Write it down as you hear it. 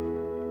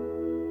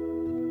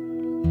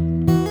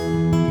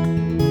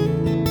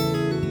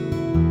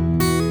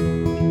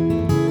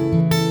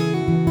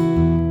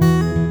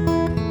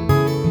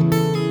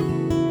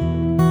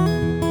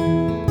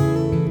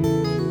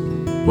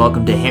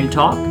Welcome to Hymn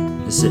Talk.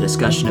 This is a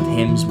discussion of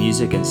hymns,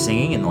 music, and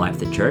singing in the life of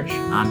the church.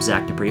 I'm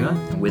Zach DePrima,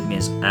 and with me,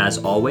 as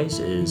always,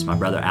 is my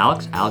brother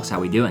Alex. Alex, how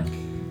we doing?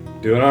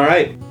 Doing all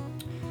right.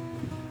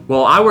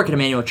 Well, I work at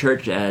Emmanuel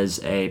Church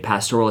as a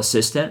pastoral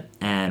assistant,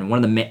 and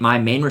one of my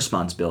main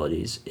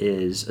responsibilities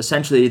is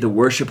essentially the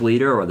worship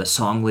leader or the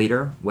song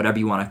leader, whatever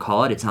you want to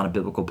call it. It's not a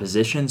biblical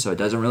position, so it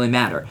doesn't really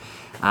matter.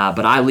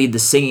 But I lead the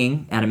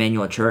singing at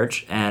Emmanuel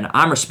Church, and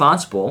I'm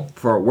responsible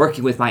for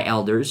working with my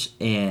elders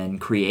in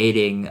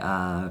creating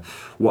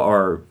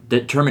or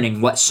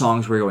determining what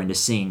songs we're going to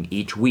sing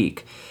each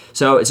week.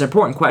 So it's an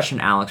important question,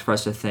 Alex, for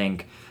us to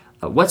think,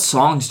 what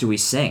songs do we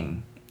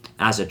sing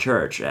as a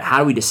church? How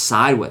do we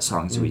decide what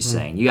songs do we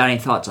sing? You got any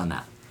thoughts on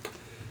that?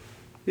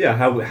 Yeah,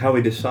 how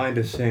we decide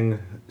to sing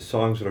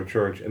songs at our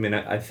church. I mean,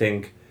 I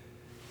think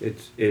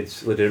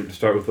it's legitimate to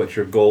start with what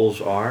your goals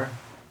are,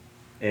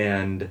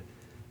 and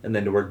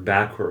then to work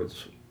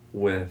backwards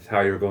with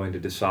how you're going to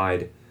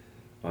decide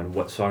on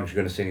what songs you're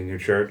going to sing in your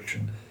church.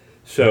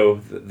 So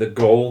the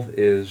goal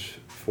is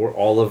for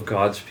all of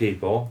God's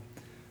people,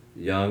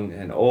 young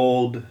and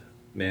old,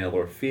 male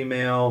or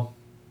female,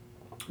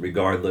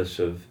 regardless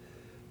of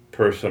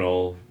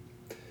personal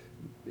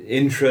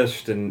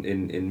interest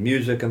in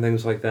music and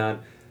things like that.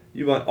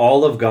 You want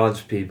all of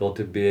God's people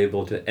to be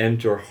able to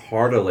enter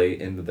heartily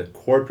into the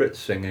corporate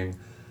singing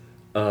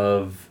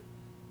of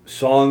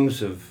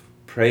songs of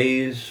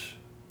praise,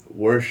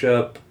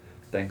 worship,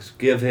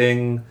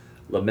 thanksgiving,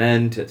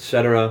 lament,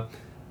 etc.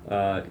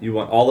 You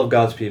want all of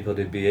God's people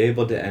to be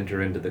able to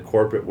enter into the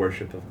corporate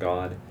worship of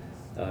God,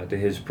 to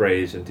His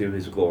praise and to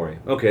His glory.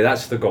 Okay,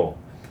 that's the goal.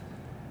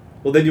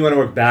 Well, then you want to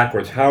work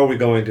backwards. How are we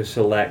going to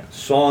select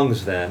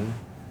songs then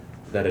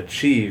that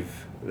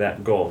achieve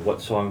that goal?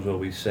 What songs will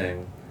we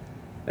sing?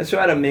 And so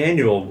at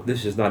Emmanuel,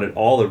 this is not at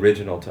all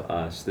original to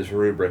us, this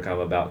rubric I'm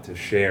about to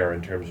share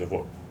in terms of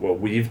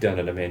what we've done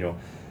at Emmanuel.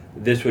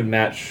 This would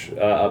match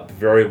up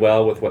very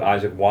well with what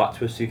Isaac Watts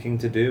was seeking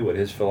to do, what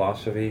his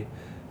philosophy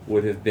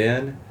would have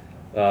been.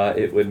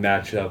 It would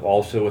match up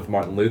also with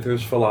Martin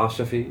Luther's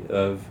philosophy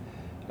of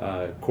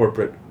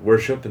corporate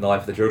worship in the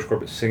life of the church,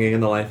 corporate singing in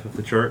the life of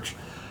the church.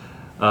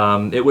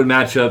 It would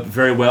match up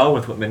very well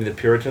with what many of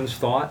the Puritans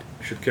thought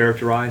should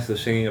characterize the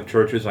singing of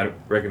churches. I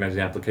recognize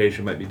the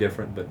application might be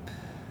different, but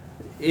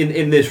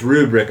in this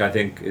rubric, I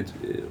think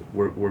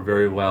we're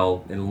very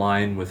well in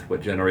line with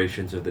what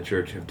generations of the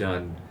church have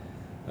done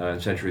in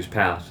centuries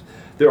past.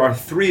 There are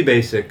three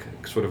basic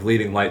sort of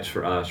leading lights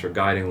for us, or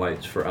guiding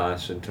lights for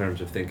us, in terms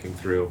of thinking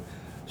through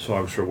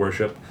songs for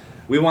worship.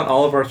 We want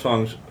all of our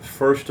songs,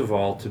 first of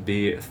all, to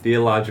be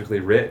theologically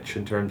rich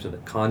in terms of the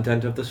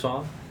content of the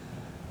song.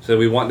 So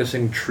we want to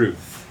sing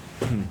truth.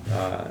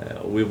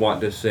 We want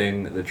to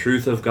sing the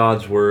truth of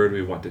God's Word.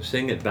 We want to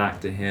sing it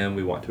back to Him.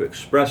 We want to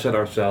express it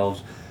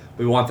ourselves.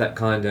 We want that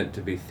content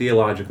to be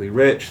theologically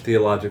rich,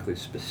 theologically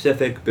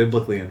specific,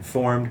 biblically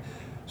informed.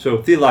 So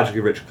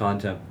theologically rich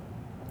content.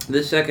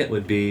 The second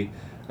would be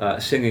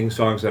singing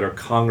songs that are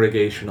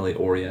congregationally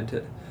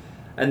oriented.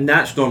 And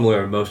that's normally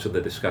where most of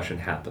the discussion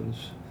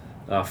happens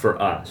for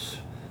us.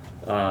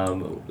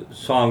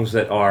 Songs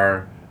that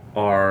are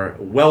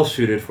well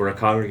suited for a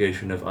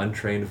congregation of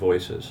untrained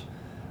voices.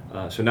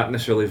 So not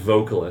necessarily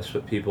vocalists,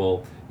 but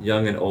people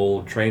young and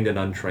old, trained and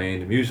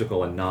untrained,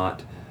 musical and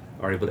not,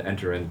 are able to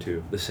enter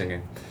into the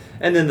singing.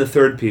 And then the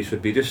third piece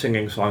would be just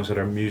singing songs that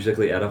are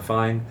musically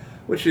edifying,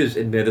 which is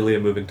admittedly a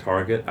moving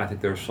target. I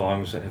think there are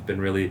songs that have been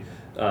really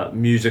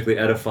musically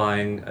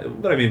edifying.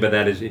 What I mean by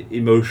that is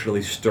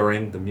emotionally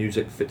stirring. The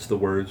music fits the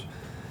words.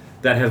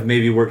 That have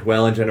maybe worked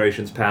well in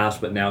generations past,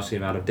 but now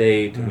seem out of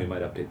date, and we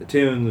might update the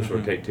tunes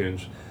or take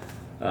tunes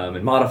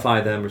and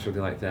modify them or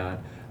something like that.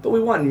 But we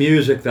want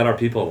music that our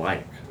people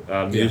like,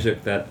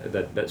 music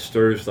that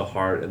stirs the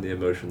heart and the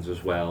emotions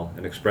as well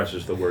and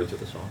expresses the words of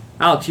the song.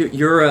 Alex,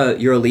 you're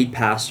a lead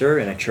pastor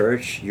in a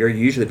church. You're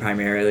usually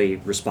primarily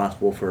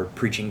responsible for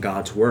preaching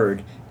God's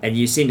Word, and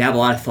you seem to have a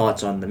lot of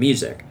thoughts on the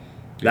music.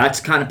 That's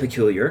kind of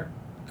peculiar.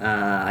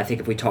 I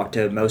think if we talk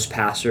to most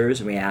pastors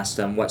and we ask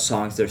them what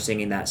songs they're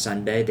singing that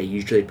Sunday, they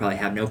usually probably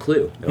have no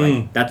clue. They're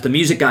like, that's the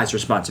music guy's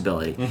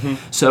responsibility.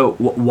 So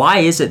why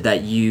is it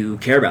that you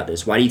care about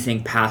this? Why do you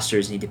think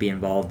pastors need to be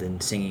involved in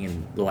singing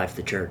in the life of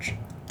the church?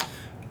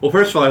 Well,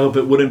 first of all, I hope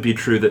it wouldn't be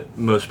true that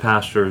most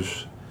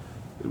pastors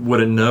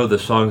wouldn't know the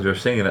songs they're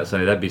singing that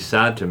Sunday. That'd be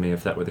sad to me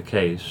if that were the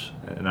case,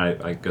 and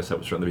I guess that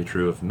would certainly be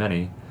true of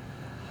many.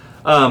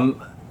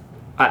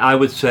 I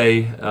would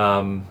say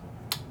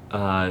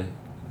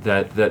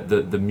that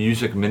the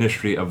music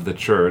ministry of the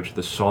church,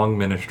 the song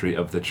ministry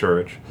of the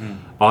church,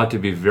 ought to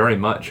be very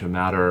much a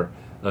matter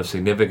of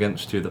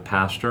significance to the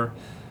pastor.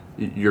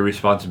 Your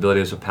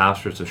responsibility as a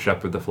pastor is to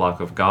shepherd the flock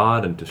of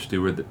God and to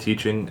steward the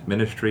teaching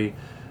ministry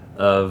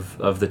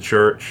of the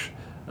church,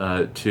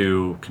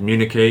 to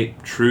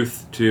communicate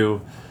truth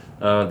to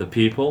the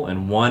people,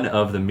 and one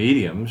of the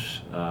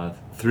mediums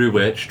through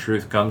which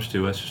truth comes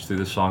to us is through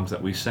the songs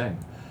that we sing.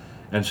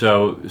 And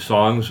so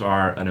songs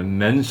are an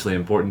immensely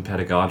important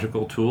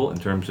pedagogical tool in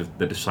terms of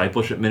the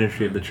discipleship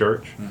ministry of the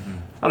church.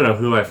 I don't know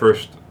who I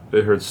first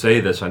heard say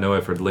this. I know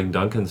I've heard Ling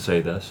Duncan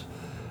say this.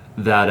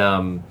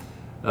 that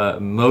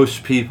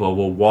most people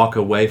will walk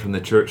away from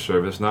the church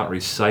service not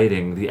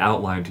reciting the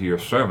outline to your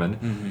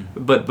sermon,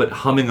 but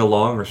humming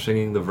along or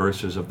singing the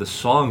verses of the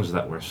songs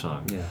that were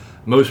sung. Yeah.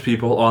 Most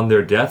people on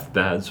their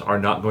deathbeds are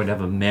not going to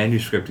have a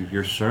manuscript of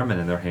your sermon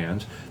in their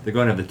hands. They're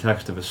going to have the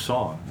text of a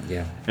song.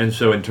 Yeah. And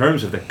so in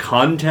terms of the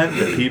content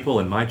that people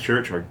in my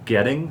church are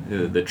getting,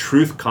 the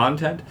truth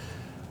content,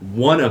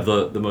 one of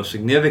the most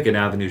significant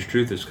avenues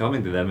truth is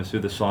coming to them is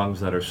through the songs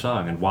that are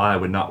sung, and why I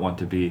would not want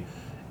to be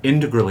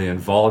integrally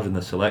involved in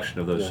the selection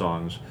of those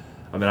songs.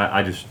 I mean,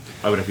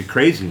 I would be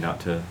crazy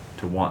not to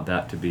want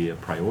that to be a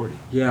priority.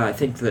 Yeah, I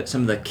think that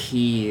some of the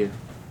key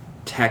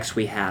texts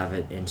we have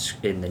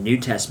in the New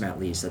Testament, at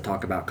least, that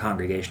talk about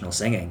congregational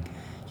singing,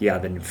 you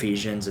have in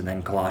Ephesians and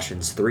then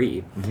Colossians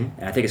 3. And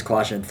I think it's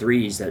Colossians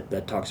 3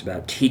 that talks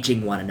about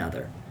teaching one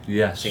another.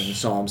 Yes. Singing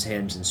psalms,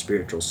 hymns, and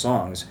spiritual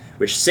songs,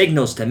 which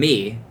signals to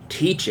me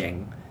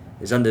teaching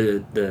is under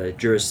the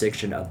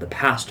jurisdiction of the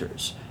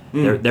pastors.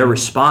 They're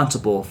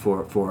responsible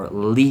for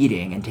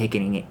leading and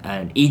taking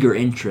an eager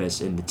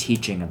interest in the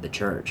teaching of the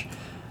church.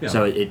 Yeah.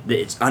 So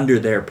it's under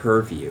their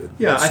purview.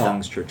 Yeah,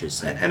 songs churches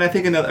sing. And I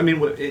think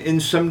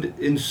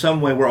in some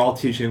way we're all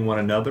teaching one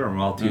another, and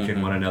we're all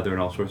teaching one another in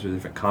all sorts of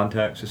different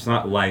contexts. It's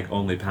not like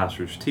only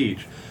pastors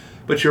teach,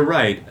 but you're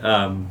right.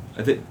 I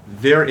think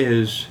there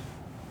is.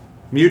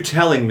 You're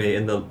telling me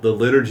in the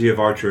liturgy of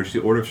our church, the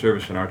order of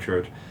service in our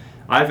church,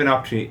 I have an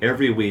opportunity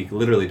every week,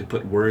 literally, to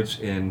put words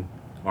in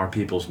our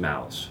people's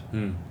mouths.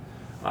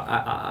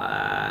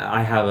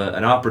 I have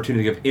an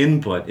opportunity of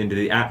input into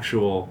the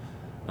actual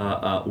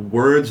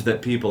words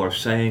that people are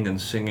saying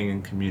and singing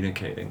and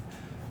communicating.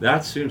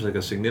 That seems like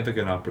a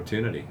significant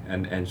opportunity,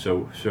 and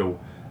so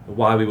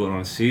why we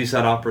want to seize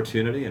that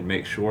opportunity and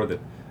make sure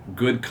that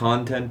good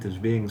content is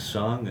being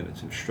sung and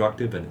it's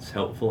instructive and it's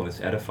helpful and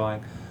it's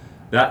edifying.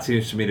 That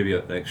seems to me to be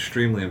an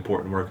extremely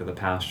important work of the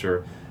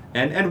pastor,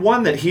 and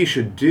one that he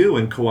should do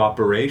in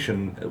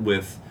cooperation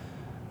with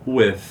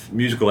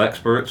musical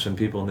experts and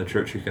people in the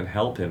church who can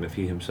help him if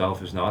he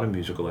himself is not a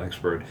musical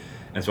expert.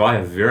 And so I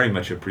have very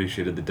much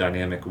appreciated the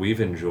dynamic we've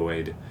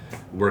enjoyed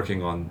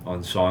working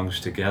on songs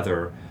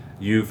together.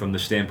 You from the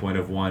standpoint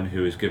of one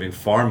who is giving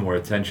far more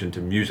attention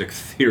to music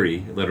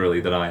theory, literally,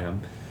 than I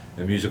am,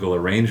 and musical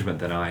arrangement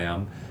than I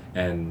am,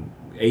 and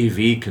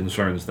AV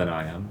concerns than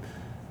I am,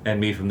 and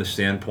me from the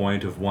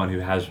standpoint of one who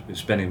is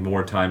spending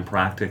more time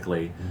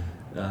practically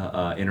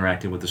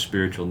interacting with the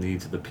spiritual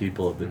needs of the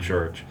people of the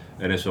church.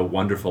 And it's a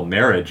wonderful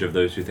marriage of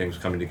those two things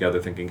coming together,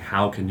 thinking,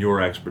 how can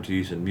your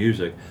expertise in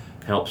music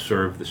help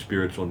serve the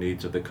spiritual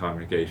needs of the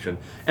congregation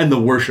and the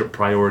worship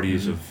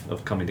priorities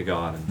of coming to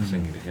God and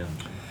singing to Him.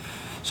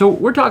 So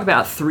we're talking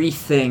about three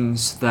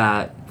things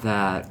that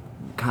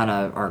kind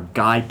of are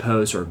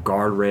guideposts or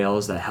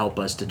guardrails that help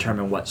us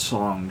determine what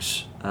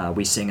songs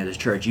we sing as a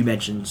church. You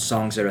mentioned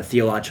songs that are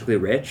theologically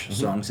rich,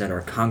 songs that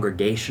are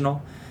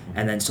congregational,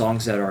 and then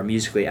songs that are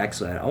musically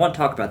excellent. I want to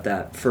talk about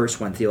that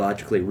first one,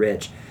 theologically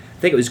rich.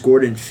 I think it was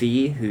Gordon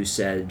Fee who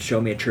said,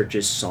 "Show me a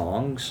church's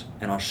songs,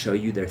 and I'll show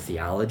you their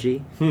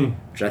theology,"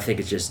 which I think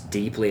is just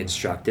deeply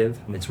instructive.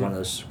 It's one of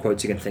those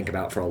quotes you can think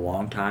about for a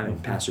long time,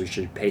 and pastors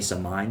should pay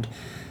some mind.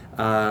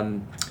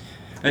 And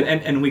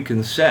we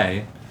can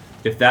say,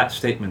 if that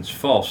statement's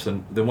false,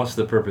 then what's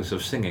the purpose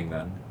of singing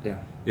then? Yeah.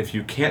 If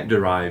you can't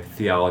derive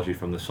theology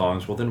from the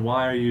songs, well, then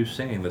why are you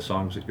singing the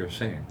songs that you're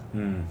singing?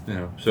 You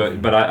know. So,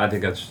 but I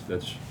think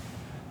that's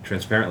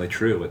transparently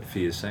true what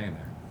Fee is saying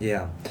there.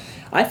 Yeah,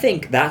 I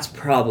think that's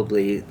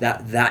probably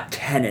that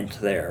tenet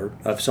there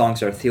of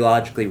songs that are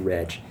theologically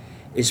rich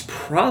is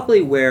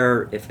probably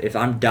where, if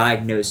I'm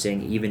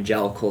diagnosing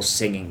evangelical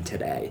singing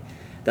today,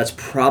 that's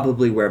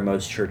probably where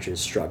most churches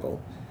struggle.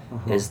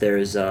 Is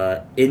there's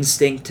a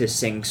instinct to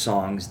sing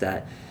songs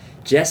that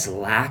just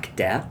lack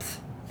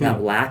depth,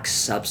 that lack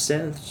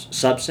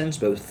substance,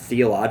 both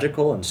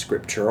theological and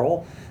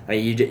scriptural. I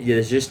mean,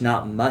 there's just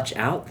not much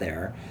out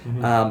there.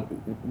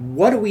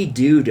 What do we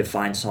do to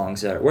find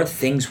songs that what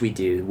things we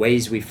do,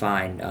 ways we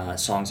find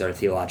songs that are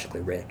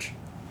theologically rich?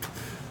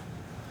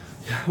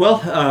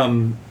 Well,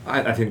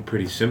 I think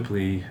pretty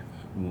simply,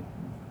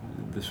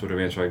 the sort of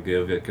answer I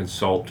give,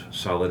 consult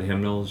solid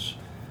hymnals.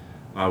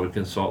 I would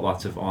consult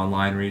lots of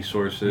online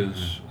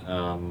resources.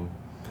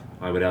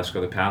 I would ask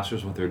other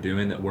pastors what they're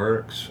doing that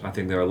works. I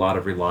think there are a lot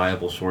of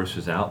reliable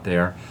sources out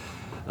there.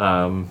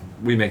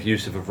 We make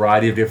use of a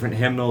variety of different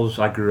hymnals.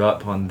 I grew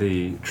up on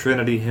the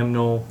Trinity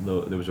hymnal.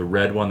 There was a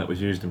red one that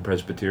was used in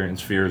Presbyterian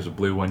spheres, a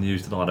blue one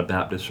used in a lot of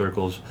Baptist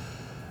circles.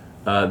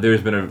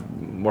 There's been a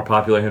more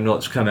popular hymnal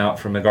that's come out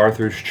from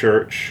MacArthur's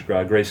Church,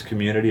 Grace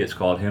Community. It's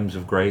called Hymns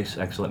of Grace.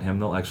 Excellent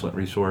hymnal, excellent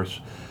resource.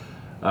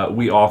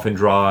 We often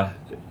draw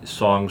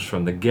songs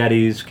from the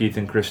Gettys, Keith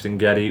and Kristen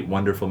Getty,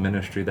 wonderful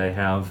ministry they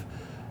have,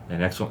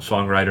 and excellent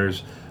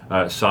songwriters.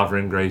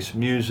 Sovereign Grace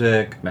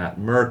Music, Matt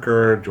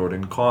Merker,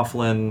 Jordan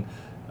Coughlin,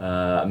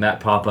 Matt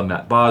Papa,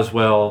 Matt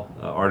Boswell,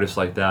 artists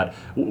like that.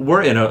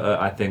 We're in,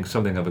 I think,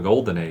 something of a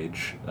golden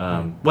age.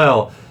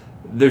 Well,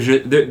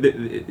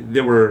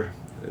 there were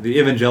the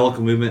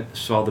evangelical movement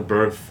saw the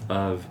birth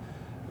of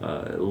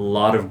a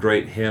lot of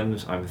great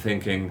hymns. I'm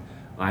thinking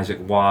Isaac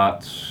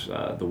Watts,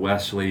 the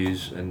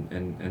Wesleys,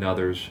 and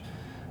others.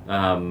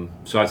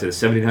 So I'd say the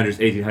 1700s,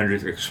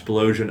 1800s,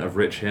 explosion of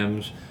rich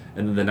hymns,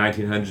 and then the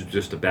 1900s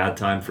just a bad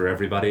time for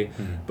everybody.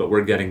 But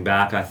we're getting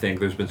back. I think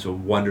there's been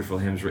some wonderful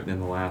hymns written in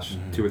the last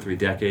 2 or 3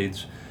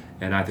 decades,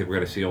 and I think we're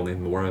going to see only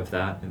more of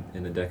that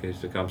in the decades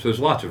to come. So there's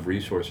lots of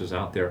resources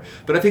out there.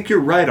 But I think you're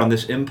right on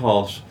this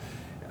impulse.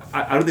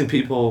 I don't think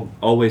people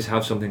always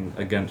have something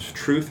against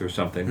truth or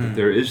something, but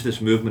there is this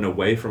movement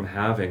away from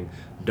having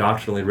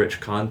doctrinally rich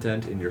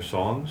content in your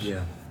songs.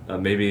 Yeah.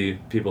 Maybe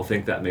people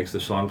think that makes the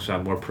song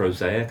sound more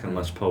prosaic and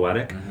less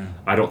poetic.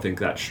 I don't think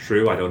that's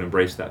true. I don't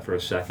embrace that for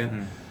a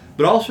second.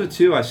 But also,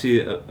 too, I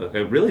see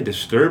a really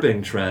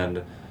disturbing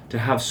trend to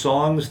have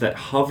songs that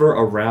hover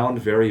around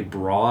very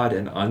broad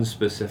and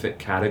unspecific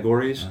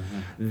categories,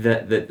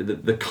 that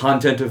the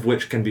content of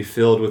which can be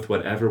filled with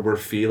whatever we're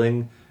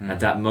feeling at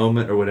that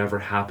moment or whatever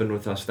happened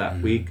with us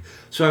that week.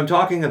 So I'm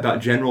talking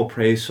about general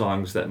praise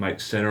songs that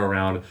might center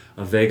around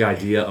a vague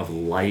idea of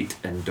light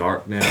and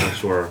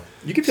darkness, or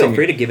You can feel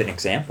free to give an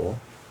example.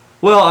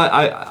 well,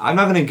 I'm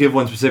not going to give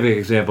one specific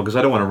example because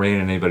I don't want to rain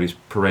in anybody's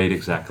parade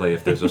exactly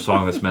if there's a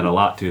song that's meant a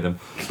lot to them.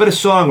 But a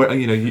song where,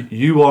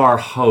 you are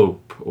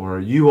hope, or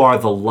you are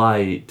the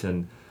light,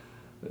 and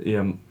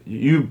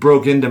you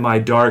broke into my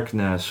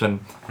darkness.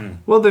 And,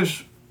 well,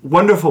 there's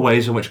wonderful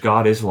ways in which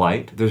God is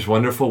light. There's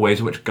wonderful ways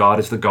in which God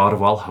is the God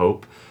of all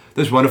hope.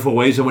 There's wonderful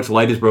ways in which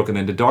light is broken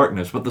into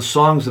darkness. But the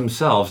songs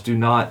themselves do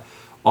not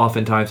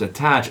oftentimes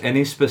attach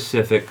any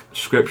specific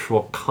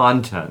scriptural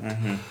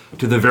content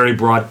to the very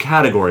broad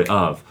category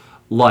of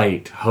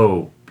light,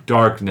 hope,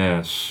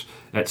 darkness,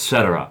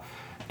 etc.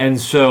 And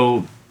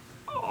so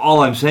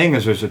all I'm saying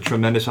is there's a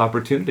tremendous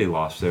opportunity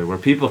lost there, where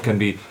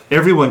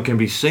everyone can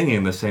be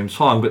singing the same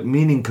song but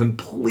meaning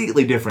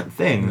completely different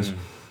things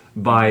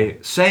by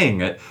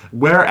saying it,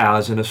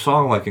 whereas in a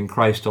song like In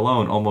Christ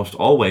Alone, almost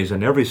always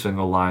in every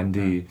single line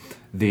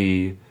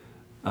the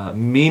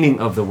meaning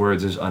of the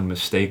words is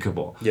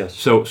unmistakable. Yes.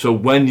 So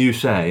when you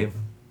say,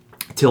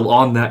 "Till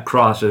on that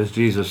cross as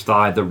Jesus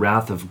died, the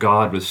wrath of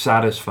God was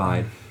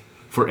satisfied,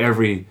 for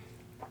every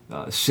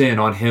sin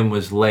on him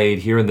was laid,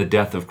 here in the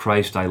death of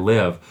Christ I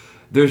live,"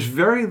 there's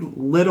very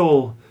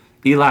little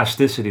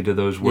elasticity to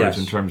those words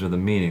in terms of the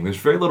meaning. There's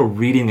very little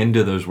reading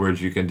into those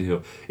words you can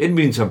do. It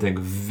means something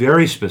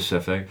very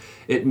specific.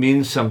 It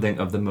means something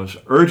of the most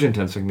urgent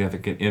and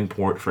significant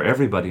import for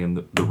everybody in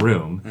the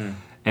room.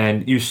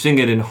 And you sing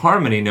it in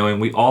harmony, knowing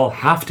we all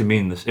have to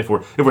mean this. If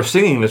we're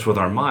singing this with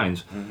our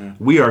minds,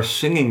 we are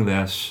singing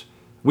this.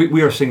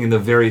 We are singing the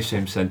very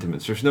same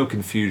sentiments. There's no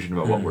confusion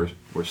about what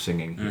we're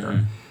singing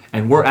here.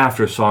 And we're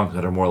after songs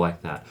that are more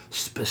like that.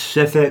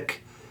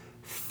 Specific,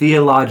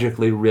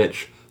 theologically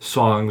rich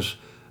songs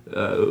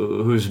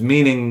whose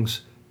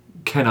meanings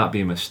cannot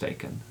be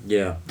mistaken.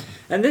 Yeah.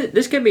 And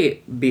this can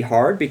be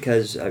hard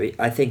because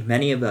I think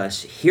many of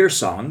us hear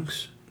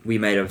songs. We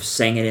might have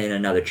sang it in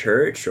another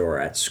church or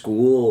at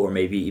school or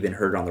maybe even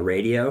heard it on the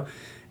radio,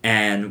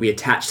 and we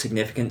attach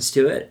significance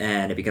to it,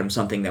 and it becomes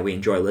something that we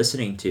enjoy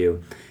listening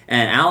to.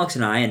 And Alex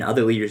and I and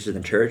other leaders in the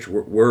church,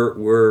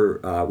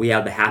 we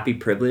have the happy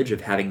privilege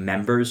of having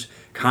members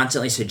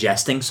constantly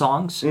suggesting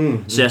songs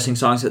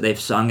that they've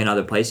sung in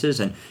other places,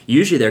 and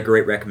usually they're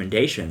great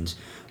recommendations.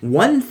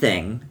 One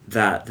thing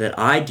that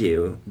I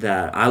do,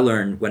 that I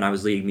learned when I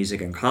was leading music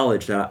in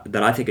college,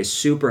 that I think is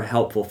super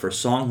helpful for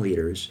song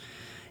leaders,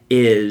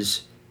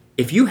 is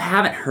if you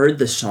haven't heard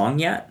the song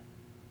yet,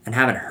 and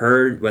haven't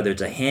heard whether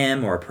it's a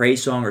hymn or a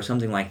praise song or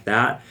something like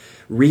that,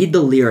 read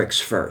the lyrics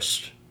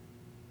first.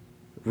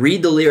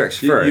 Read the lyrics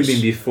first. You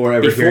mean before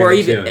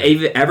hearing the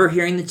tune? Ever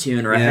hearing the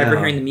tune or ever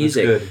hearing the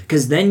music.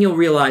 Because then you'll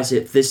realize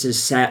if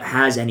this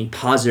has any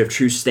positive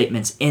true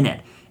statements in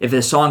it. If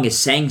the song is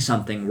saying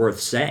something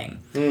worth saying.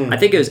 I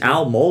think it was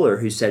Al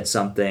Mohler who said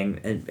something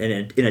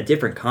in a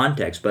different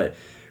context. But,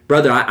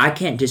 brother, I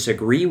can't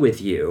disagree with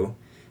you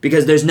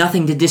because there's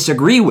nothing to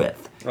disagree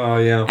with. Oh,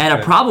 yeah. And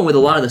a problem with a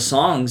lot of the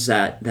songs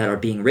that are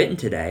being written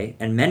today,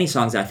 and many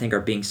songs that I think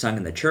are being sung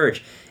in the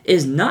church,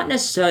 is not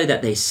necessarily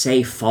that they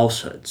say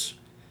falsehoods,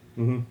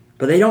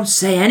 but they don't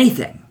say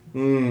anything.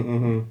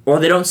 Or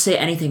they don't say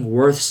anything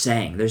worth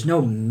saying. There's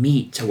no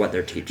meat to what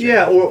they're teaching.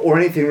 Yeah, or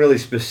anything really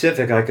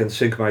specific I can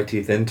sink my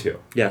teeth into.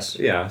 Yes.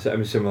 Yeah,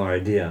 so, similar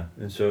idea.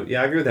 And so,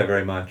 yeah, I agree with that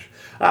very much.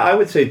 I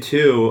would say,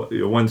 too,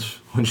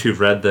 once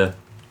you've read the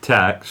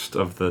text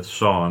of the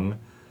song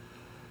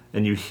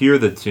and you hear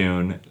the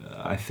tune,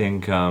 I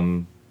think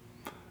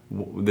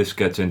this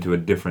gets into a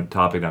different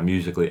topic, not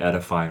musically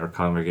edifying or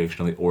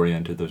congregationally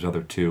oriented, those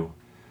other two.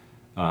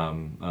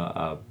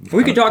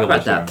 We could talk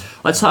about that.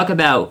 Let's talk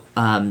about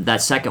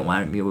that second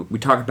one. We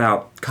talk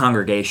about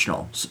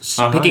congregational,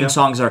 picking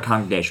songs that are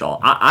congregational.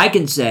 I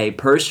can say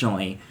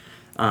personally,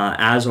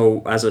 as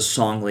a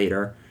song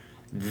leader,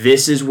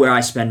 this is where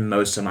I spend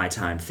most of my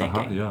time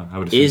thinking. I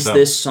would assume is so.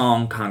 This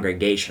song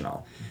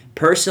congregational?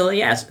 Personally,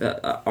 yes,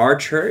 our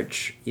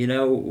church,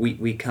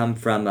 we come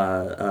from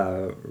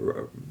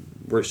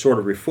we're sort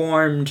of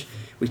Reformed.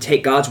 We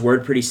take God's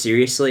word pretty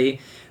seriously.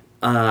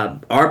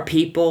 our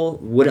people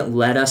wouldn't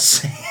let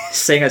us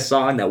sing a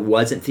song that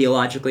wasn't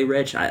theologically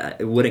rich.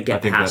 It wouldn't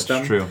get past them.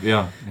 I think that's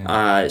true.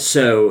 Yeah.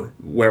 So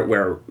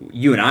where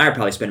you and I are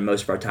probably spending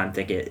most of our time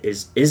thinking,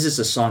 is this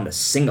a song that's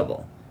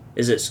singable?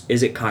 Is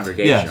it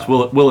congregational? Yes.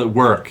 Will it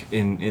work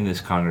in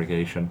this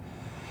congregation?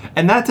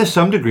 And that to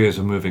some degree is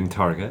a moving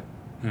target.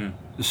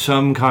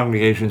 Some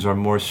congregations are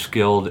more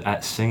skilled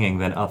at singing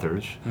than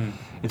others.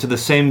 And so the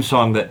same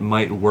song that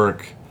might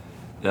work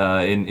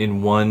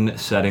in one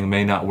setting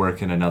may not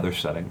work in another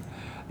setting.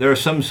 There are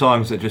some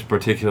songs that just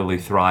particularly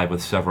thrive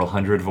with several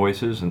hundred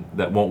voices and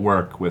that won't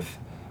work with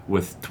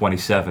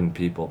 27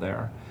 people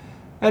there.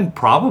 And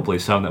probably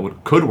some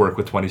that could work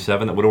with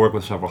 27 that would work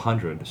with several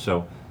hundred.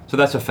 So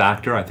that's a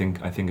factor. I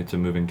think it's a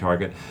moving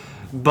target.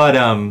 But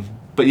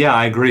yeah,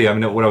 I agree. I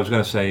mean, what I was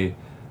going to say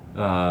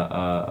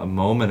a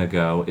moment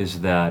ago is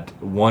that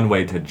one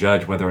way to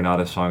judge whether or not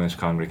a song is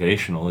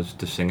congregational is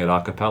to sing it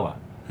a cappella.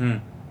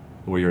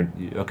 Where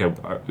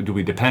do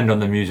we depend on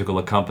the musical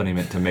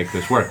accompaniment to make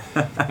this work?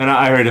 And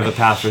I heard of a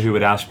pastor who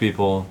would ask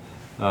people,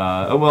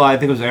 I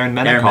think it was Aaron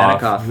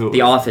Menikoff.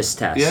 The office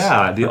test.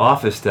 Yeah, the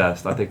office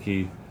test. I think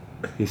he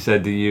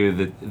said to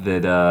you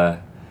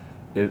that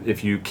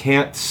if you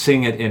can't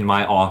sing it in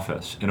my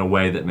office in a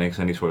way that makes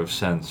any sort of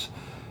sense,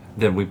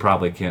 then we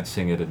probably can't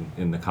sing it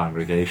in the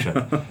congregation.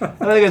 I think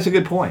that's a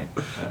good point.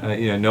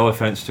 No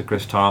offense to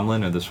Chris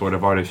Tomlin or the sort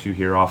of artist you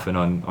hear often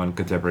on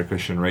contemporary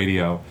Christian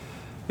radio.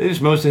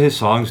 Most of his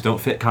songs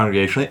don't fit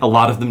congregationally. A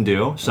lot of them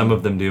do. Some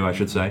of them do, I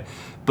should say.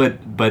 But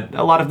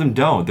a lot of them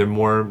don't. They're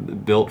more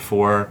built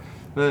for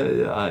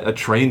a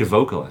trained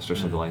vocalist or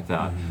something like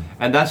that.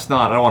 And that's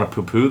not, I don't want to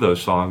poo-poo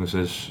those songs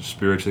as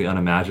spiritually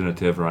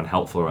unimaginative or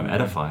unhelpful or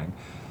unedifying.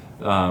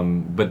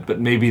 But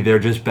maybe they're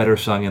just better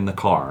sung in the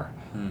car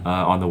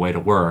on the way to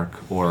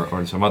work or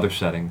in some other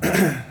setting.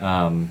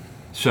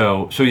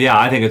 So yeah,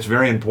 I think it's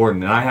very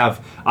important. And I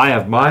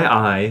have my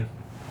eye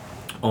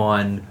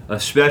on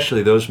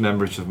especially those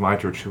members of my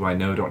church who I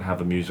know don't have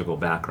a musical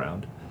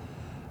background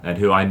and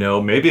who I know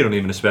maybe don't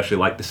even especially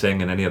like to sing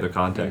in any other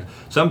context.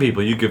 Some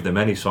people, you give them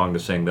any song to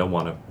sing, they'll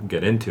want to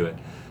get into it.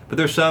 But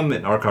there's some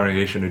in our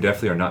congregation who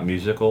definitely are not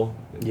musical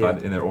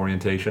but in their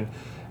orientation.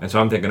 And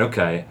so I'm thinking,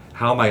 okay,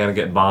 how am I going to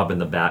get Bob in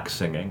the back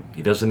singing?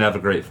 He doesn't have a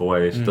great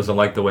voice, doesn't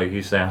like the way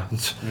he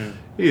sounds.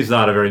 He's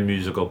not a very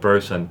musical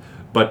person.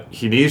 But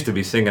he needs to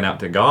be singing out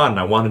to God, and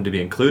I want him to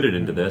be included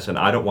into this, and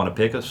I don't want to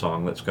pick a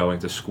song that's going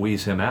to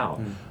squeeze him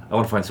out. I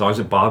want to find songs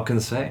that Bob can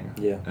sing.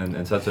 Yeah.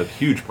 And so that's a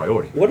huge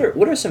priority.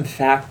 What are some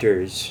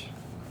factors,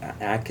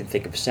 and I can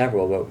think of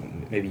several,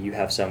 but maybe you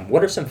have some,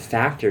 what are some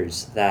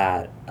factors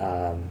that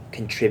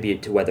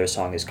contribute to whether a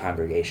song is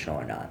congregational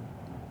or not?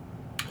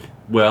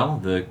 Well,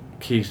 the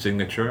key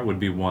signature would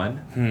be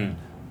one.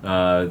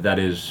 That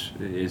is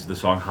the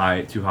song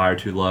too high or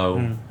too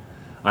low?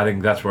 I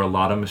think that's where a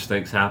lot of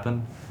mistakes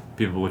happen.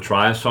 People would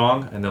try a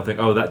song and they'll think,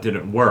 oh, that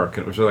didn't work.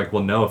 And it was like,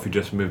 well, no, if you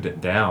just moved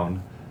it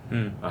down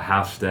a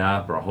half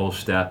step or a whole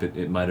step,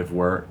 it might have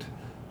worked.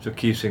 So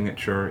key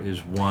signature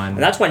is one. And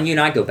that's when you and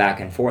I go back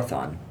and forth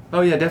on.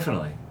 Oh, yeah,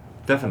 definitely.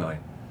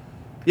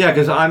 Yeah,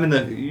 because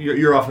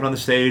you're often on the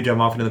stage, I'm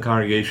often in the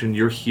congregation,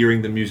 you're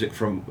hearing the music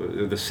from,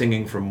 the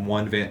singing from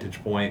one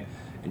vantage point,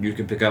 and you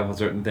can pick up on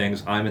certain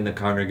things. I'm in the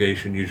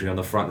congregation, usually on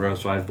the front row,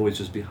 so I have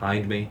voices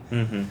behind me.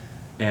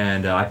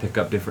 And I pick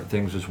up different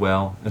things as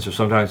well. And so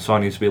sometimes the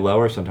song needs to be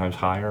lower, sometimes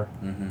higher.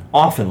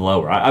 Often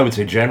lower. I would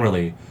say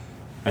generally,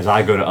 as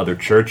I go to other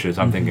churches,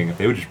 I'm thinking if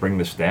they would just bring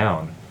this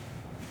down.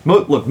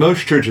 Look,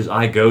 most churches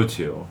I go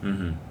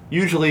to,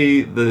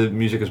 usually the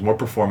music is more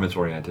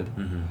performance-oriented.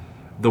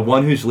 The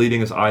one who's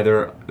leading is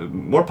either,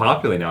 more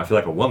popularly now, I feel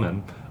like a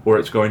woman, or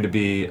it's going to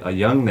be a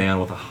young man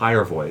with a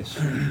higher voice.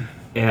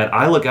 And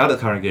I look out at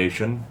the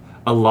congregation.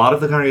 A lot of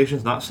the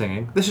congregation's not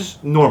singing. This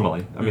is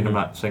normally. I mean, I'm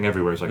not saying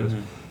everywhere it's like this.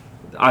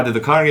 Either the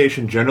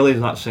congregation generally is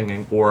not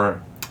singing,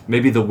 or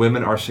maybe the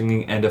women are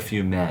singing and a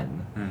few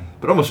men.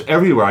 But almost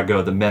everywhere I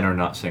go, the men are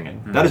not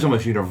singing. That is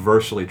almost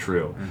universally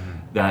true.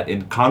 That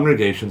in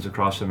congregations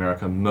across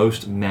America,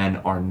 most men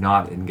are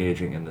not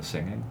engaging in the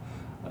singing.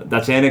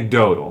 That's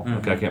anecdotal.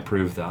 Okay, I can't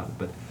prove that.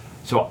 But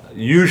so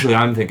usually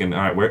I'm thinking,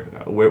 all right,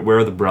 where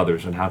are the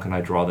brothers, and how can I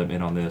draw them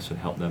in on this and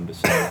help them to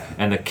sing?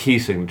 And the key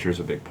signature is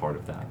a big part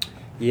of that.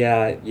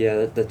 Yeah,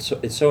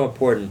 it's so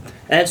important,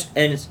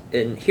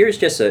 and here's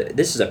just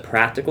this is a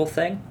practical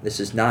thing. This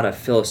is not a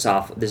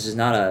philosophical. This is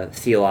not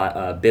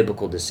a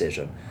biblical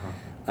decision.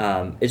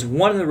 It's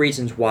one of the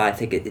reasons why I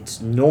think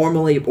it's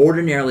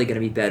ordinarily going to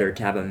be better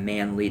to have a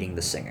man leading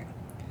the singing.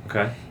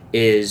 Okay.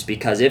 Is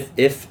because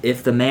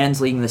if the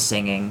man's leading the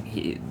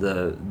singing,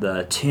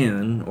 the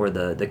tune or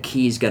the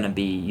key's going to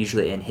be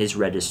usually in his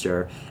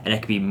register, and it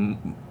could be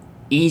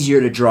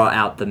easier to draw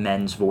out the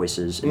men's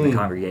voices in the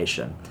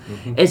congregation.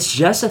 It's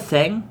just a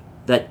thing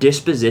that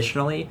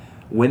dispositionally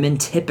women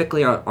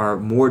typically are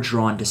more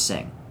drawn to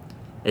sing.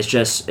 I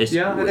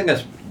think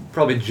that's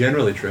probably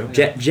generally true.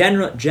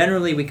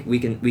 Generally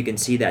we can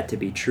see that to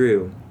be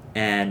true.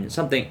 And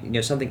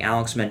something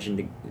Alex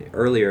mentioned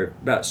earlier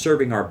about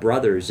serving our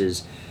brothers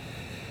is,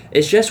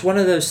 it's just one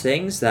of those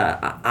things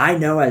that I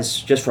know, as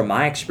just from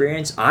my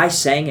experience, I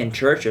sang in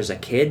church as a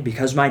kid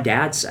because my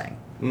dad sang.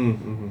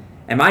 Mm-hmm.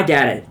 And our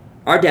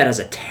dad has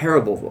a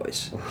terrible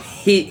voice.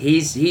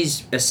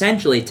 He's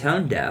essentially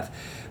tone deaf.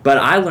 But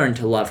I learned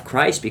to love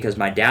Christ because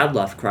my dad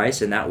loved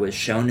Christ, and that was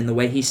shown in the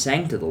way he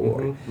sang to the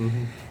Lord. Mm-hmm.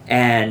 Mm-hmm.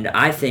 And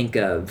I think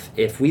of,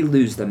 if we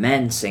lose the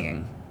men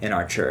singing in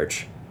our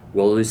church,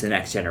 we'll lose the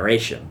next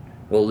generation.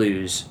 We'll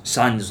lose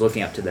sons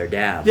looking up to their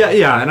dad.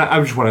 Yeah, and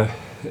I just want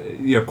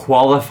to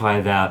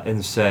qualify that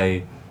and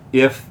say,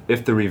 if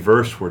the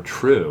reverse were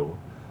true,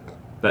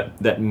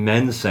 that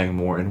men sang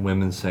more and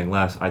women sang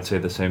less, I'd say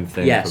the same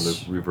thing Yes.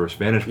 from the reverse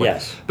vantage point.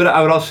 Yes. But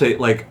I would also say,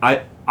 like,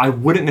 I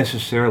wouldn't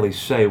necessarily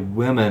say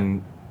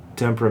women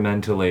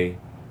temperamentally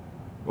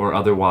or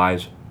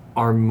otherwise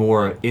are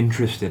more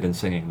interested in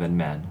singing than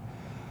men.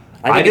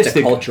 I think just it's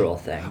a cultural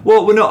thing.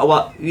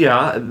 Well,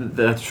 yeah,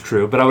 that's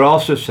true. But I would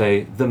also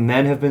say the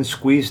men have been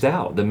squeezed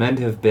out. The men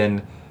have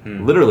been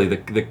literally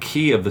the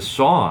key of the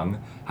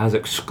song has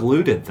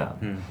excluded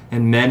them,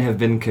 and men have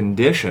been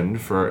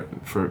conditioned for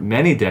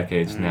many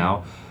decades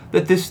now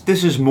that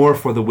this is more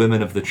for the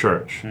women of the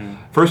church.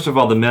 First of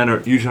all, the men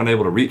are usually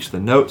unable to reach the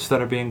notes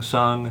that are being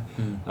sung,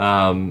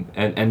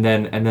 and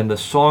then the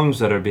songs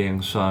that are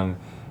being sung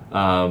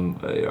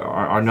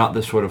are not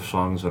the sort of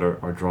songs that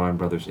are drawing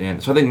brothers in.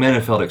 So I think men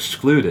have felt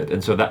excluded,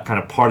 and so that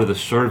kind of part of the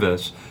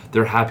service,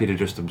 they're happy to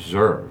just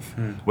observe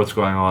what's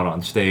going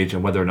on stage,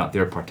 and whether or not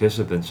they're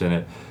participants in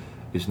it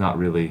is not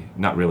really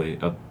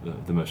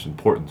the most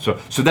important.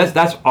 So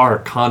that's our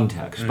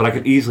context. But I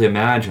could easily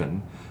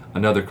imagine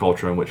another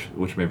culture in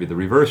which maybe the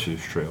reverse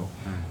is true.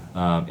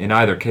 In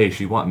either case,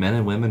 you want men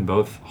and women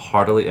both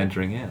heartily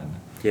entering in.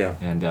 Yeah.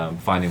 And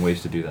finding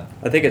ways to do that.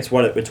 I think it's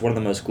one of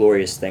the most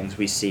glorious things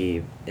we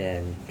see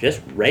in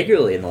just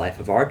regularly in the life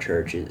of our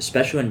church,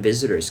 especially when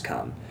visitors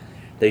come.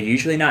 They're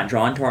usually not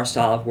drawn to our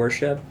style of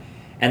worship,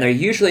 and they're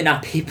usually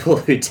not people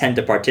who tend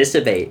to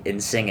participate in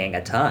singing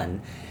a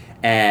ton.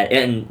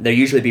 And they're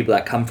usually people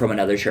that come from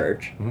another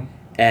church. Mm-hmm.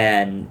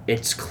 And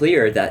it's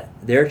clear that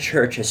their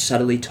church has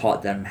subtly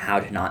taught them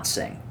how to not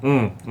sing.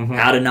 Mm-hmm.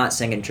 How to not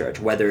sing in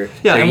church, whether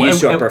Yeah, they're and- used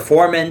to a and-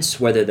 performance,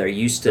 whether they're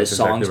used to That's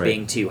exactly songs right.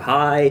 being too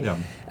high. Yeah.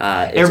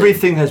 It's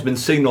Everything has been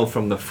signaled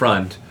from the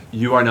front.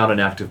 You are not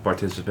an active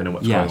participant in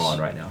what's Yes. going on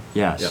right now.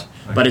 Yes.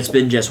 Yeah. But it's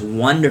been just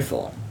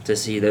wonderful to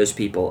see those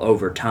people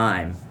over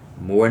time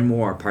more and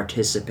more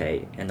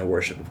participate in the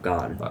worship of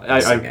God.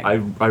 singing.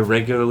 I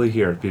regularly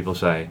hear people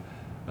say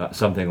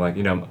something like,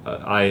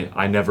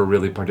 I never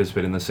really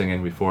participated in the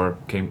singing before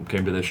came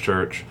to this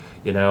church.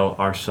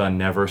 Our son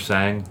never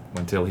sang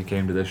until he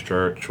came to this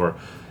church. Or,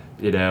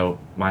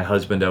 my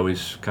husband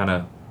always kind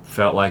of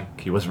felt like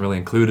he wasn't really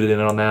included in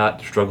on that,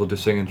 struggled to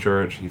sing in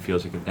church. He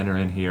feels he can enter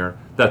in here.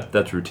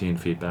 That's routine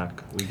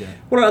feedback we get.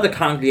 What are other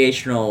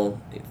congregational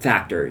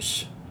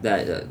factors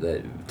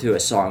that to a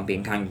song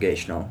being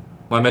congregational?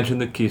 Well, I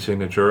mentioned the key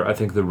signature. I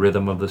think the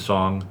rhythm of the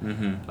song.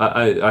 Mm-hmm.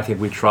 I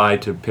think we try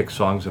to pick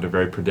songs that are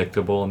very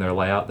predictable in their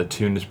layout. The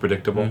tune is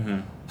predictable,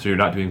 so you're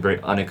not doing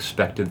very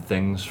unexpected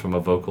things from a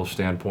vocal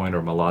standpoint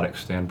or melodic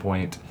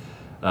standpoint.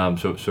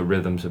 So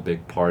rhythm's a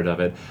big part of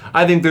it.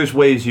 I think there's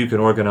ways you can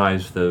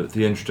organize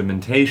the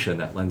instrumentation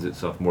that lends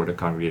itself more to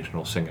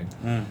congregational singing.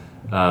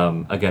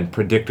 Again,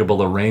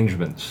 predictable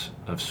arrangements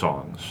of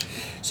songs.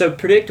 So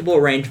predictable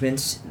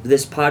arrangements.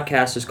 This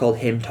podcast is called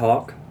Hymn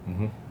Talk.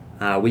 Mm-hmm.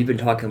 We've been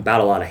talking about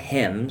a lot of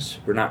hymns.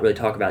 We're not really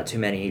talking about too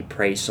many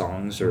praise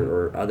songs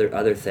or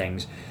other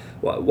things.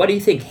 What do you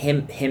think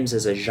hymns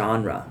as a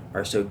genre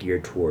are so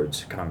geared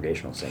towards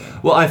congregational singing?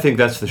 Well, I think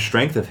that's the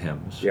strength of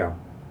hymns. Yeah.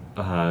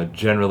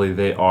 Generally,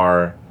 they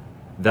are.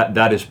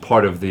 That is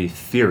part of the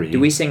theory. Do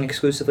we sing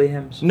exclusively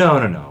hymns?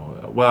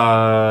 No.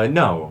 Well,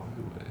 no.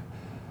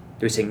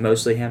 Do we sing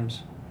mostly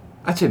hymns?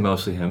 I'd say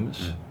mostly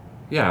hymns.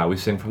 Yeah, we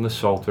sing from the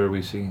Psalter,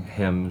 we sing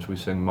hymns, we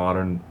sing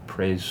modern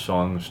praise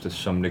songs to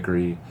some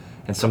degree,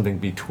 and something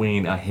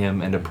between a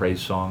hymn and a praise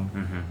song.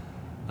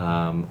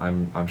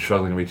 Mm-hmm. I'm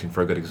struggling reaching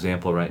for a good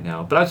example right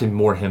now, but I'd say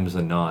more hymns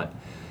than not.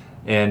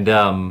 And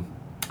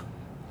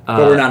But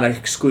we're not an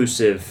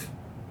exclusive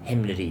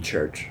hymnody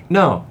church.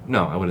 No,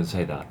 I wouldn't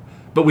say that.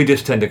 But we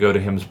just tend to go to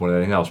hymns more than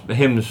anything else.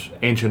 Hymns,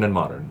 ancient and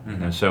modern.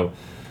 Mm-hmm. So,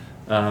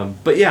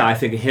 but yeah, I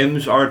think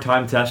hymns are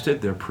time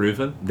tested. They're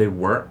proven. They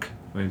work.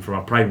 I mean, from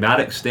a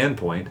pragmatic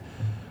standpoint,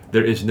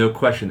 there is no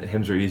question that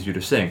hymns are easier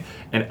to sing.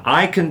 And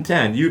I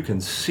contend you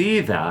can see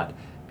that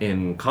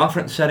in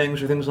conference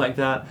settings or things like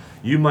that.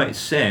 You might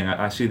sing,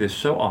 I see this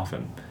so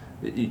often,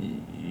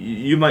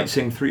 you might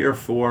sing 3 or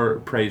 4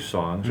 praise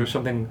songs or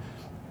something.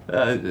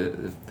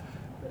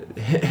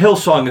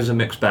 Hillsong is a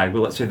mixed bag,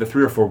 but let's say the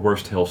 3 or 4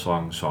 worst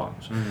Hillsong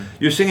songs.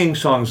 You're singing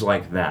songs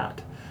like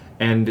that,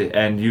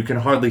 and you can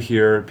hardly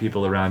hear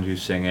people around you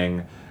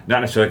singing,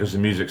 not necessarily because the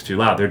music's too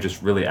loud, they're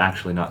just really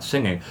actually not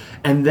singing.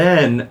 And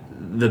then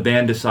the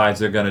band decides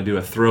they're going to do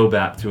a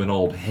throwback to an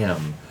old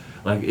hymn,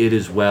 like It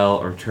Is Well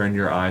or Turn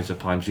Your Eyes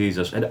Upon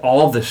Jesus, and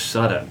all of a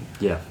sudden,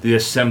 the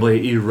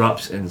assembly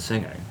erupts in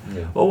singing.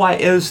 Yeah. Well, why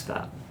is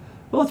that?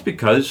 Well, it's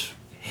because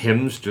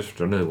hymns just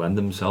generally lend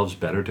themselves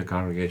better to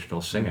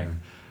congregational singing.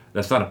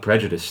 That's not a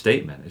prejudiced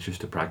statement. It's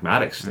just a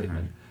pragmatic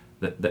statement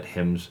that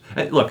hymns.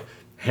 And look,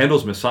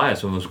 Handel's Messiah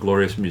is one of the most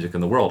glorious music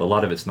in the world. A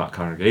lot of it's not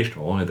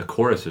congregational. Only the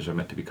choruses are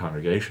meant to be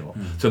congregational.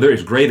 So there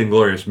is great and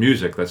glorious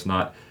music that's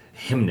not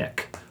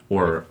hymnic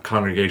or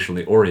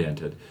congregationally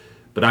oriented.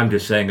 But I'm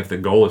just saying, if the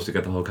goal is to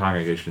get the whole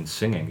congregation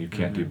singing, you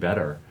can't do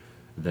better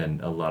than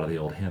a lot of the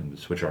old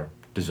hymns, which are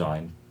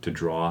designed to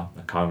draw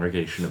a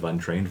congregation of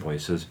untrained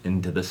voices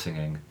into the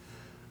singing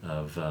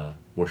of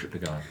worship to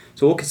God.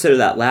 So we'll consider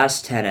that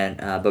last tenet,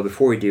 but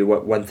before we do,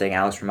 one thing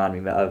Alex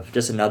reminded me of,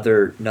 just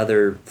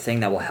another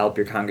thing that will help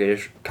your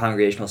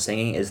congregational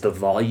singing is the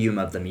volume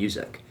of the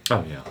music.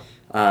 Oh yeah.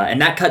 And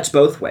that cuts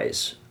both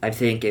ways. I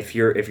think if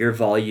your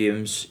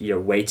volume's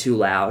way too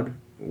loud,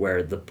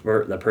 where the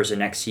person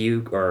next to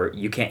you, or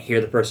you can't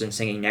hear the person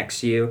singing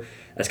next to you,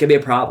 that's gonna be a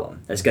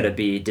problem. That's gonna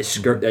be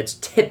That's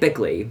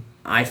typically,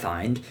 I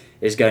find,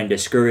 is going to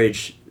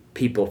discourage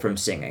people from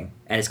singing,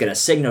 and it's gonna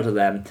signal to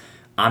them,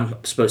 I'm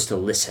supposed to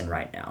listen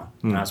right now.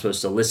 I'm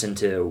supposed to listen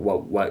to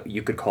what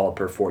you could call a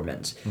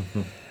performance.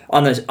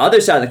 On the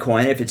other side of the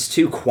coin, if it's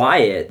too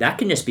quiet, that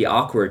can just be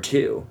awkward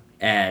too,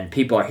 and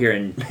people are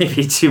hearing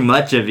maybe too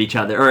much of each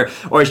other,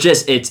 or it's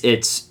just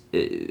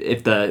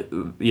if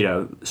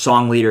the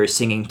song leader is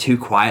singing too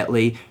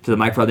quietly to the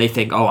microphone, they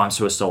think, oh, I'm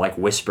supposed to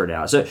whisper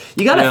now. So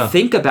you got to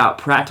think about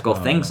practical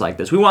things like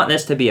this. We want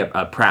this to be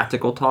a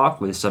practical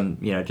talk with some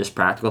just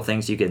practical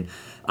things you can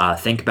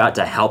think about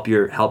to help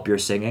your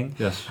singing.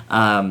 Yes.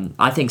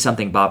 I think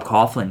something Bob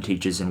Coughlin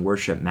teaches in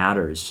Worship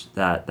Matters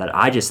that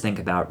I just think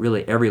about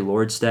really every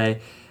Lord's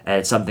Day, and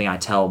it's something I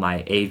tell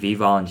my AV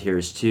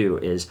volunteers too,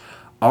 is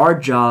our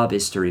job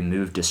is to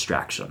remove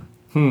distraction.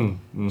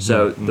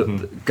 So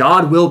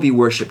God will be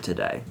worshipped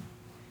today.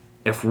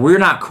 If we're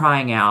not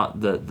crying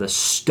out, the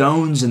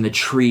stones and the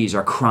trees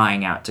are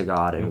crying out to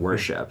God in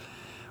worship.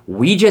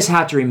 We just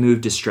have to remove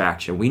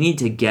distraction. We need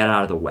to get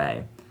out of the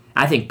way.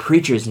 I think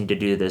preachers need to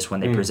do this when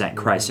they present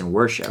Christ in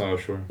worship. Oh,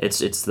 sure. It's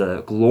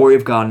the glory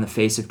of God in the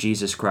face of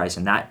Jesus Christ,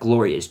 and that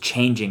glory is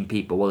changing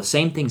people. Well, the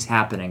same thing's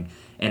happening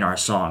in our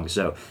songs.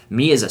 So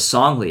me as a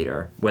song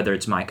leader, whether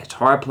it's my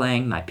guitar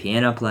playing, my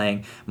piano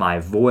playing, my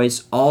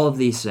voice, all of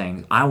these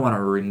things, I want to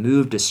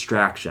remove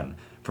distraction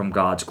from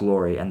God's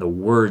glory and the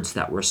words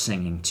that we're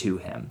singing to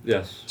Him.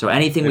 Yes. So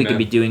anything we Amen. could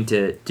be doing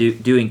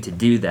to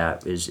do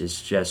that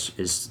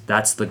is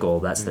that's the goal.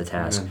 That's the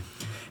task. Amen.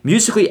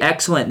 Musically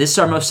excellent. This is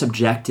our most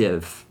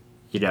subjective,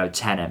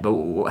 tenet.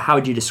 But how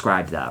would you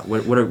describe that?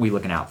 What are we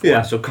looking out for?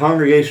 Yeah. So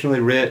theologically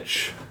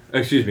rich,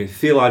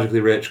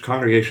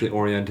 congregationally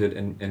oriented,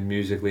 and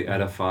musically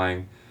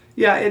edifying.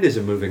 Yeah, it is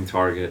a moving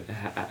target.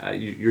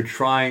 You're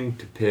trying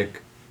to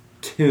pick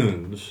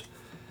tunes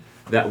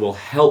that will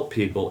help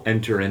people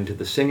enter into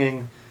the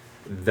singing,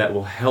 that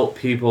will help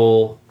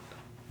people,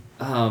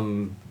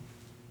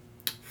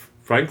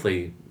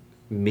 frankly,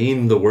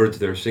 mean the words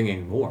they're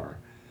singing more.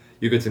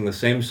 You could sing the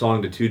same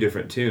song to two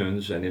different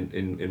tunes, and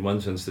in one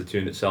sense the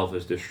tune itself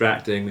is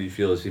distracting, you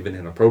feel it's even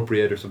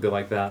inappropriate or something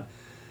like that.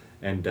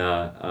 And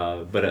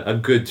but a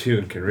good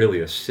tune can really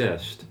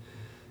assist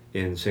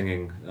in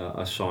singing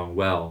a song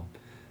well.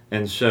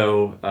 And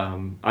so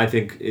I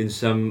think in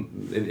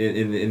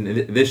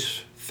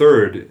this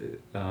third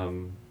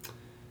kind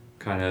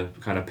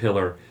of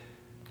pillar,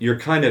 you're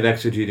kind of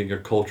exegeting your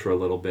culture a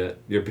little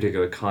bit, your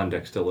particular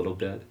context a little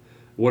bit.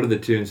 What are the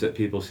tunes that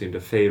people seem to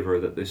favor,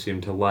 that they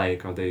seem to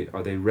like? Are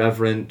they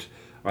reverent?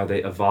 Are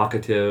they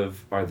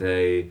evocative? Are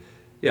they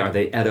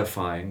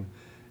edifying?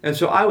 And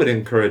so I would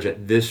encourage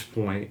at this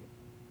point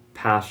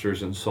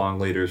pastors and song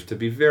leaders to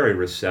be very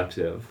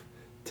receptive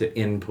to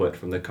input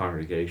from the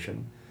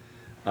congregation.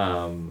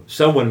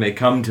 Someone may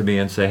come to me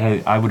and say,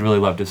 hey, I would really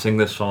love to sing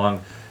this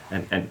song,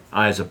 and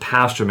I as a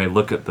pastor may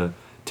look at the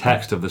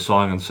text of the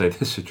song and say,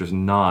 this is just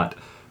not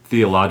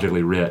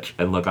theologically rich,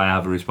 and look, I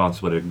have a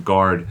responsibility to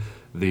guard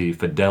the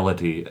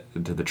fidelity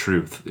to the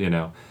truth,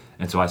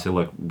 and so I say,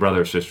 look,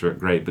 brother or sister,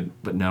 great,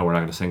 but no, we're not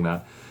going to sing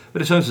that.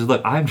 But if someone says,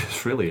 look, I'm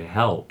just really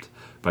helped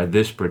by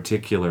this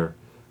particular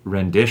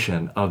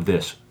rendition of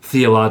this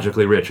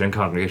theologically rich and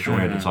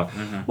congregation-oriented song,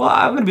 well,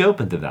 I'm going to be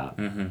open to that.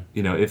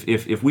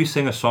 If we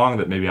sing a song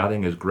that maybe I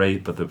think is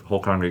great, but the whole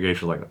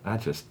congregation is like,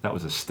 that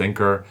was a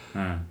stinker.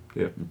 Yeah,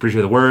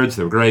 appreciate the words,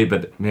 they were great,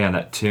 but man,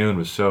 that tune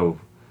was so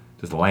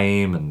just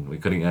lame, and we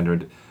couldn't enter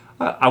into.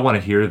 I want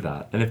to hear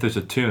that. And if there's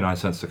a tune I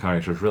sense the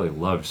congregation really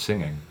loves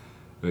singing,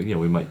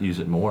 we might use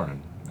it more.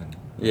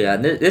 Yeah,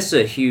 and this is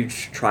a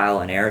huge trial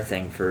and error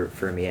thing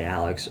for me and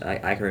Alex.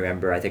 I can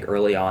remember, I think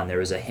early on, there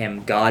was a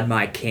hymn, God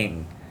my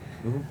King,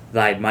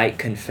 thy might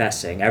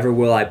confessing, ever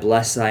will I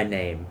bless thy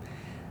name.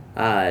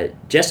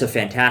 Just a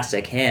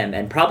fantastic hymn,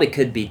 and probably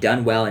could be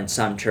done well in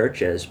some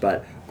churches,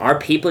 but our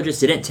people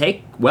just didn't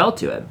take well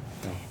to it.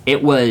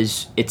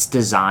 It's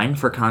designed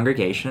for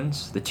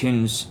congregations. The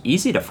tune's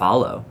easy to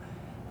follow,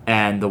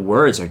 and the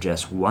words are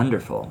just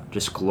wonderful,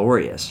 just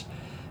glorious.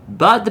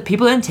 But the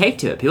people didn't take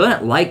to it. People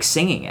didn't like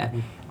singing it.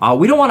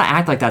 We don't want to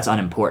act like that's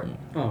unimportant.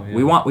 Oh,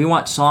 yeah. We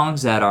want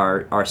songs that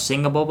are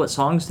singable, but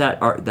songs that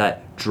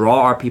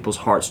draw our people's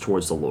hearts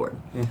towards the Lord.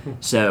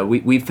 So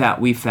we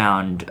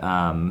found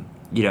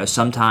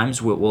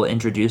sometimes we'll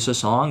introduce a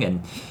song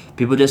and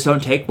people just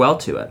don't take well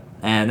to it.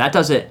 And that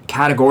doesn't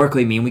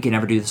categorically mean we can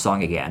never do the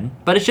song again,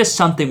 but it's just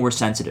something we're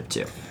sensitive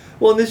to.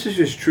 Well, and this is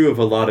just true of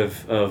a lot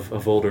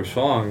of older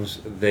songs.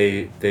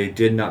 They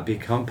did not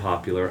become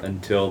popular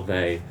until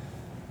they,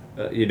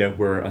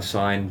 were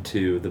assigned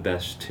to the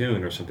best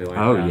tune or something like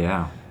that. Oh,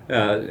 yeah.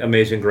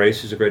 Amazing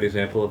Grace is a great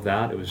example of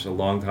that. It was a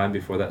long time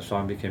before that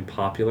song became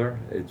popular.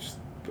 It's,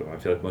 I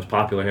feel like, the most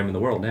popular hymn in the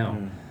world now.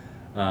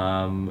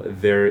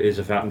 There is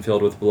A Fountain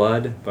Filled with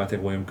Blood by, I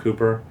think, William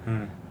Cooper.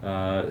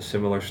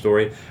 Similar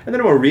story. And then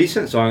a more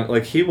recent song,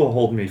 like He Will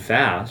Hold Me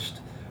Fast,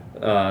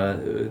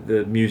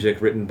 the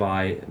music written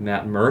by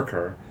Matt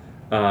Merker.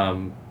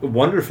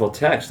 Wonderful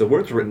text. The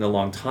words were written a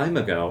long time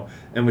ago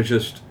and was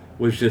just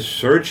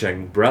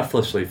searching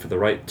breathlessly for the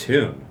right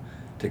tune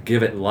to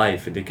give it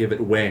life and to give it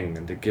wing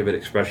and to give it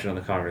expression in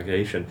the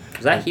congregation.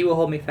 Is that He Will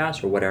Hold Me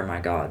Fast or Whatever My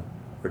God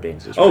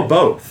ordains His Oh, Right?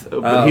 both.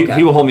 Okay.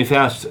 He Will Hold Me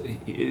Fast.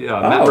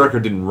 Matt Merker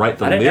didn't write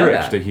the I didn't know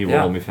lyrics that. to He Will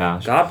Yeah. Hold Me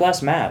Fast. God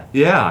bless Matt.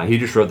 Yeah, he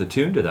just wrote the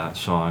tune to that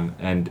song,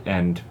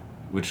 and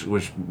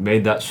which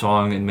made that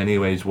song in many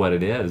ways what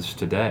it is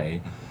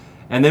today.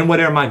 And then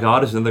Whatever My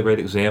God is another great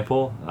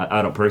example.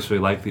 I don't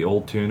personally like the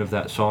old tune of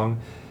that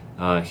song.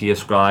 He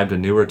ascribed a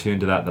newer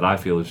tune to that I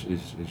feel is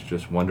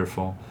just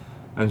wonderful.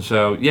 And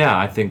so, yeah,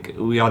 I think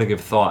we ought to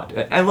give thought.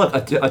 And look,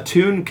 a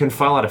tune can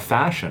fall out of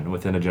fashion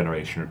within a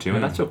generation or two,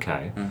 and that's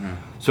okay.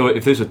 So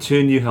if there's a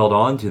tune you held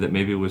on to that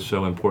maybe was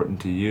so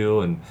important to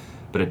you,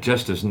 but it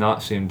just does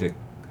not seem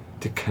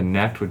to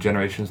connect with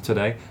generations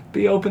today,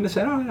 be open to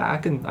say, oh, yeah,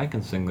 I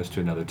can sing this to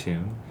another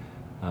tune.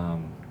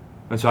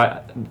 And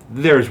so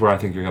there's where I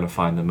think you're going to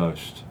find the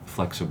most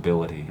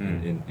flexibility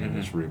in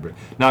this rubric.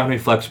 Not going to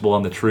be flexible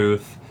on the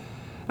truth.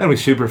 Not going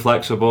to be super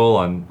flexible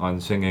on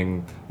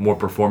singing more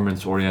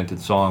performance-oriented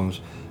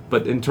songs.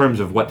 But in terms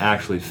of what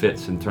actually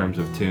fits in terms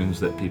of tunes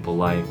that people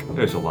like,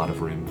 there's a lot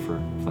of room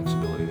for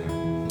flexibility there.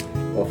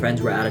 Well,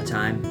 friends, we're out of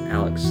time.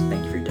 Alex,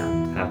 thank you for your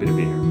time. Happy to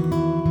be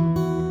here.